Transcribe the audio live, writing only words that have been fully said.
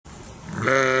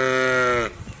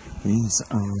These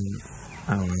are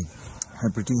our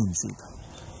Hebridean sheep.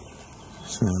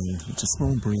 So it's a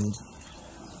small breed,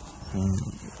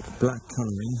 black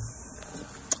colouring,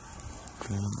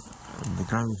 and the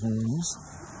ground horns,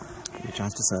 which I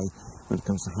have to say, when it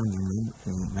comes to handling them,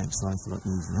 it makes life a lot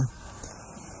easier.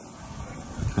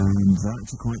 And they're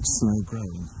actually quite slow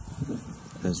growing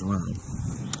as well.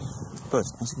 But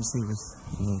as you can see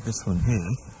with this one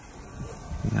here,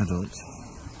 the adult,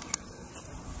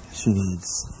 she needs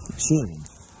shearing,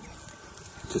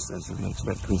 just as you would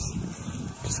expect with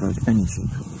just about any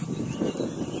sheep.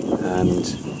 And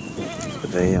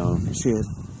they are sheared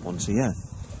once a year.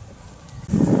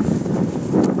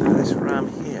 Now this ram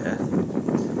here,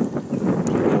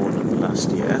 born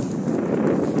last year,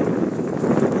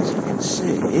 as you can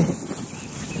see,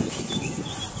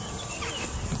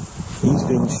 he's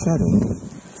been shedding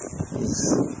his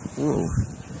wool,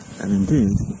 and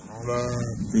indeed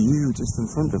the ewe just in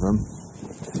front of him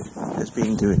has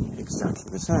been doing exactly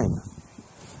the same.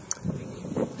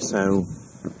 So,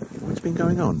 what's been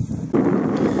going on?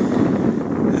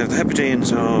 The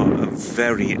Hebrideans are a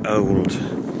very old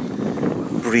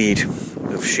breed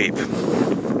of sheep,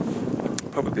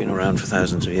 probably been around for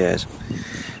thousands of years.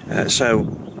 So,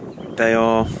 they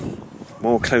are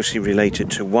more closely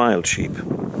related to wild sheep.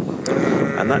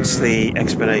 And that's the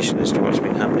explanation as to what's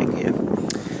been happening here.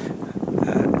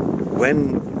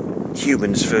 When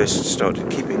humans first started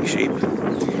keeping sheep,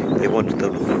 they wanted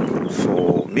them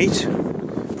for meat,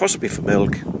 possibly for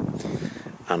milk,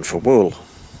 and for wool.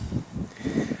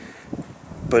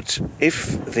 But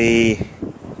if the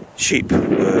sheep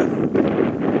were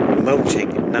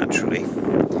molting naturally,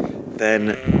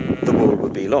 then the wool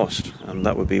would be lost, and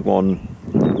that would be one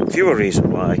fewer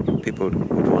reason why people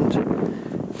would want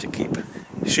to keep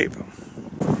sheep.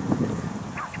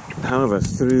 However,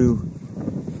 through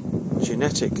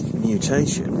genetic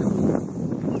mutation,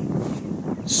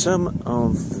 some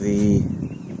of the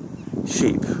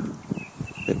sheep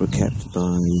that were kept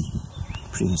by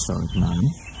prehistoric man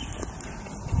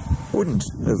wouldn't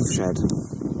have shed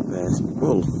their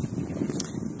wool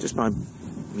just by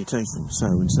mutation. So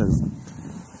instead of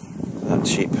that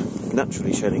sheep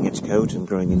naturally shedding its coat and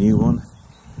growing a new one,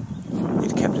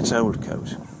 it kept its old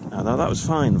coat. Now that was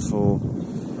fine for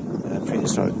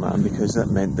prehistoric man, because that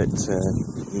meant that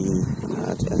he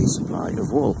had a supply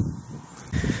of wool.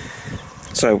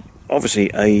 So obviously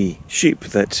a sheep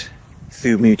that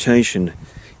through mutation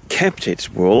kept its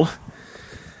wool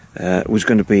was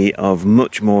going to be of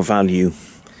much more value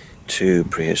to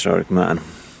prehistoric man,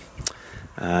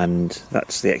 and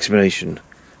that's the explanation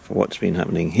for what's been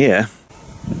happening here.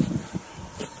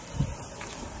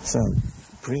 So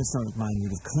prehistoric man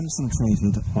would have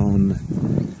concentrated on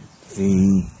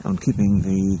keeping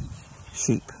the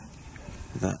sheep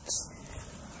that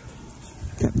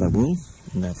kept their wool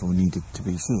and therefore needed to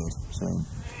be sheared. So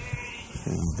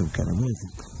they would get a wool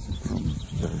from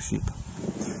those sheep.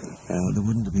 They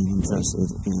wouldn't have been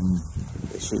interested in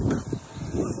the sheep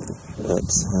that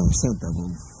shed their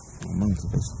wool or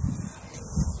moulted it.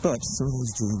 But some of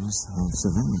those genes have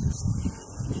survived,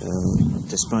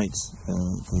 despite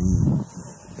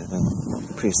the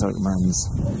prehistoric man's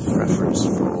preference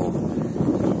for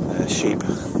sheep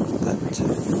that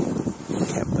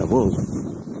kept their wool.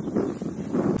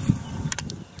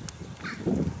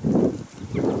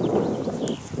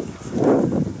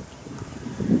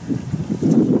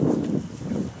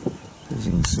 As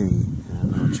you can see,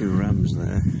 our two rams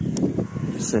there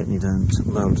certainly don't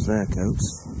moult their coats,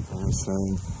 so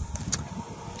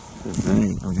they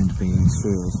are going to be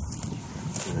sheared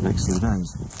in the next few days.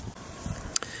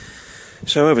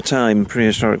 So over time,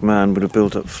 prehistoric man would have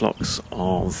built up flocks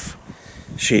of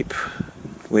sheep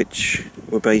which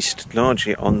were based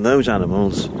largely on those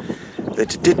animals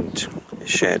that didn't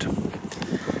shed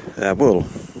their wool.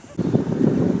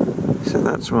 So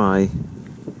that's why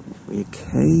we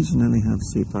occasionally have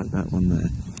sheep like that one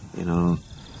there in our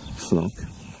flock.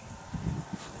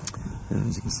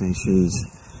 As you can see, she's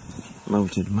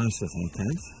moulted most of her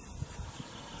coat,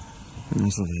 and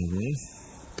most of her wool.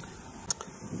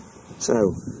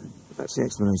 So that's the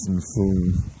explanation for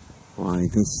why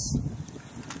this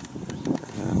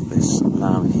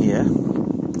lamb here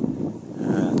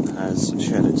has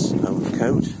shed its own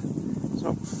coat. It's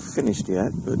not finished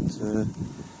yet, but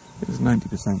it's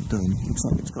 90% done. Looks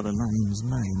like it's got a lion's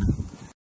mane.